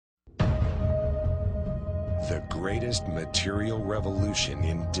The greatest material revolution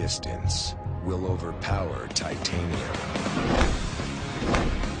in distance will overpower titanium.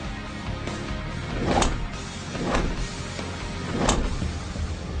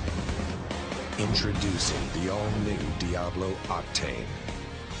 Introducing the all-new Diablo Octane.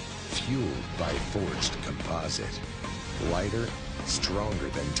 Fueled by Forged Composite. Lighter, stronger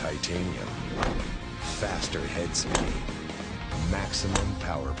than titanium. Faster head speed. Maximum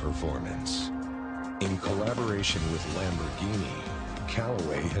power performance. In collaboration with Lamborghini,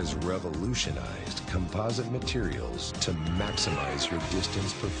 Callaway has revolutionized composite materials to maximize your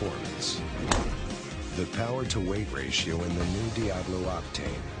distance performance. The power-to-weight ratio in the new Diablo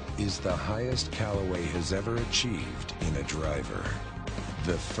Octane is the highest Callaway has ever achieved in a driver.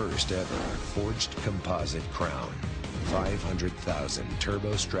 The first ever Forged Composite crown. 500,000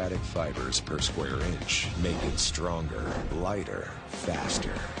 turbostratic fibers per square inch make it stronger, lighter,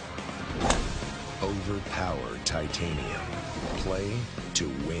 faster. Overpower titanium. Play to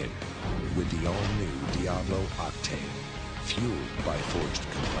win with the all-new Diablo Octane, fueled by Forged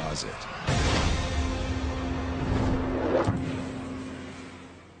Composite.